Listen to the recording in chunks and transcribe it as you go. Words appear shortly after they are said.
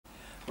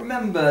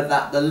remember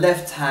that the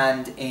left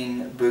hand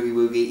in Boogie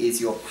Woogie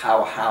is your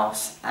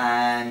powerhouse,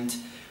 and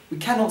we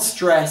cannot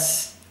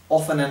stress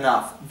often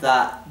enough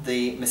that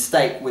the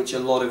mistake which a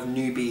lot of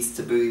newbies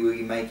to Boogie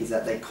Woogie make is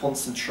that they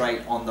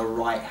concentrate on the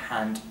right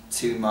hand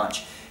too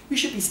much. You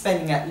should be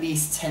spending at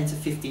least 10 to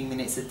 15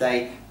 minutes a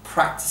day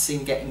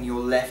practicing getting your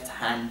left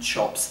hand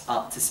chops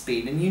up to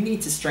speed, and you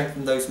need to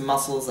strengthen those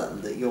muscles,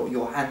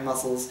 your hand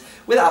muscles,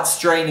 without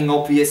straining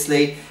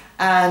obviously,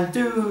 and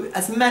do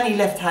as many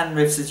left hand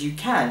riffs as you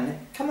can.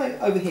 Come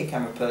over here,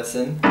 camera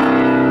person.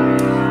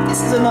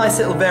 This is a nice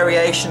little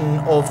variation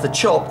of the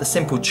chop, the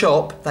simple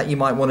chop, that you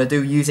might want to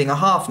do using a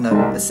half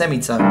note, a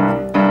semitone.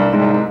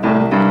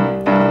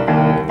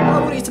 I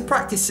want you to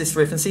practice this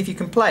riff and see if you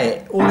can play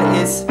it. All it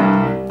is, see,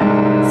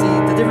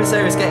 the difference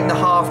there is getting the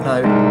half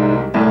note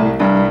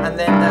and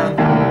then down.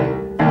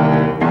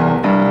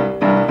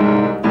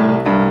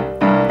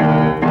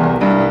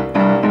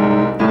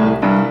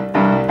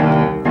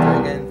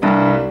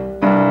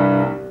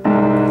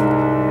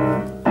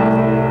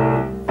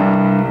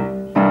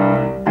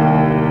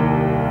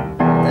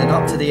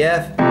 To the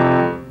F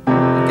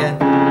again.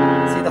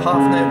 See the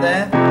half note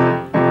there?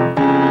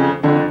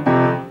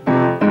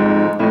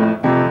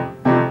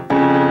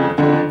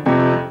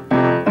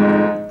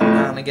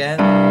 Down again.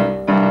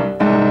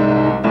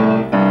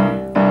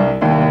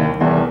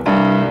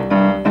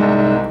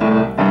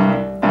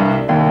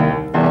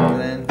 And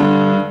then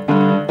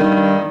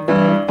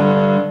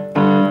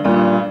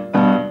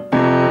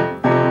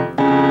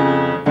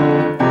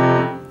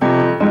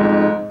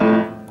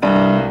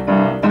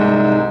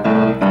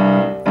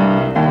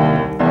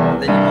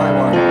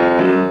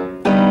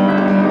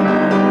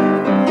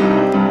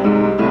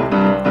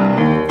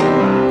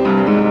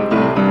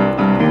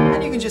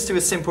do a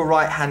simple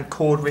right hand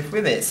chord riff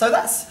with it. So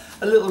that's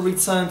a little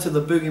return to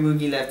the Boogie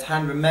Woogie left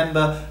hand.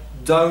 Remember,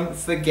 don't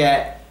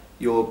forget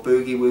your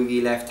Boogie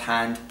Woogie left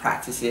hand.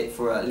 Practice it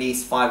for at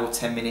least 5 or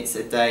 10 minutes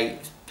a day.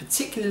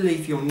 Particularly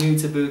if you're new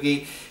to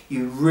Boogie,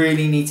 you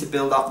really need to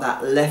build up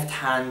that left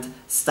hand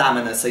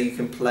stamina so you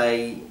can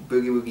play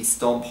Boogie Woogie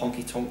Stomp,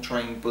 Honky Tonk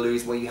Train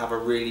Blues, where you have a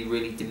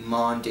really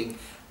demanding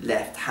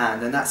left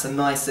hand. And that's a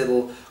nice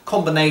little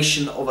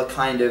combination of a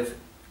kind of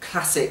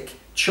classic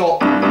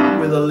chop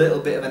with a little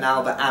bit of an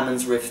Albert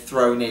Ammons riff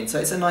thrown in. So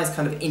it's a nice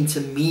kind of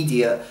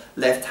intermediate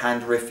left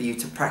hand riff for you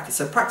to practice.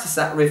 So practice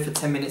that riff for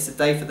 10 minutes a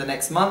day for the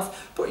next month.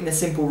 Put in a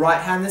simple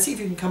right hand and see if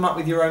you can come up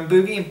with your own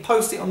boogie, and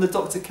post it on the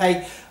Dr.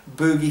 K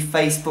Boogie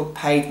Facebook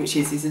page, which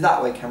is it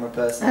that way, camera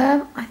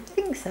person? I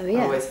think so,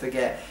 yeah. I always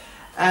forget.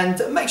 And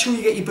make sure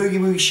you get your Boogie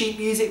Woogie sheet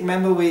music.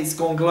 Remember, it's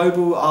gone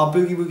global. Our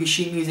Boogie Woogie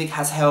sheet music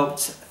has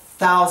helped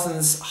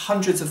thousands,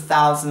 hundreds of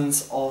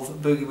thousands of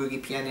Boogie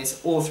Woogie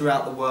pianists all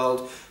throughout the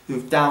world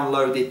who've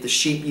downloaded the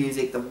sheet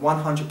music, the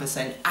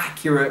 100%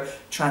 accurate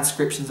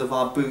transcriptions of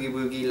our Boogie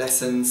Woogie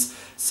lessons.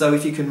 So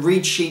if you can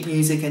read sheet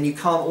music and you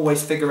can't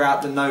always figure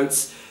out the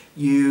notes,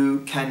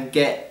 you can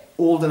get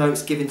all the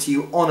notes given to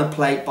you on a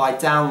plate by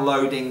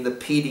downloading the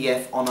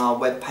PDF on our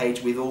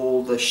webpage with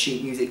all the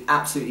sheet music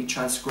absolutely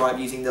transcribed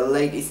using the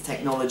latest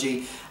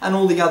technology and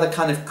all the other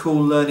kind of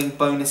cool learning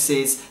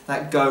bonuses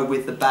that go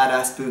with the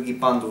Badass Boogie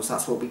bundles.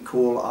 That's what we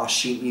call our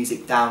sheet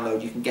music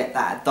download. You can get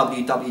that at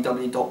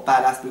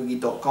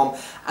www.badassboogie.com.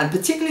 And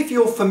particularly if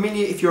you're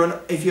familiar, if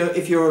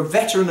you're a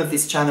veteran of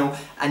this channel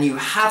and you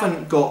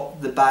haven't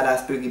got the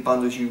Badass Boogie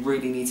bundles, you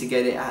really need to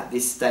get it at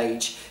this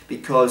stage,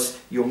 because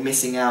you're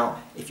missing out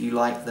if you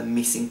like the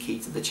missing key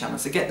to the channel.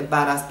 So get the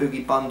Badass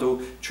Boogie bundle,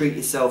 treat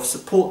yourself,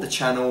 support the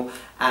channel,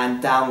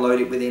 and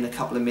download it within a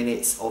couple of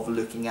minutes of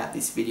looking at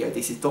this video.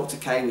 This is Dr.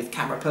 K with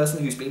camera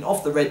person, who's been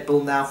off the Red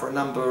Bull now for a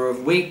number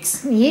of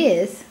weeks.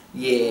 Years.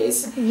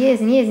 Years. Years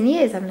and years and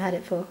years I haven't had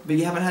it for. But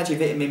you haven't had your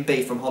vitamin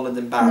B from Holland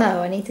and Barrett.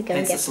 No, I need to go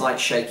and get a slight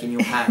shake in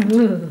your hand.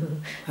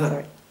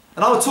 Sorry.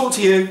 And I will talk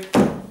to you.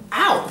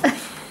 Ow!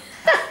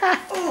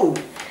 Oh!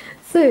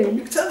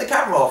 Soon. Turn the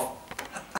camera off.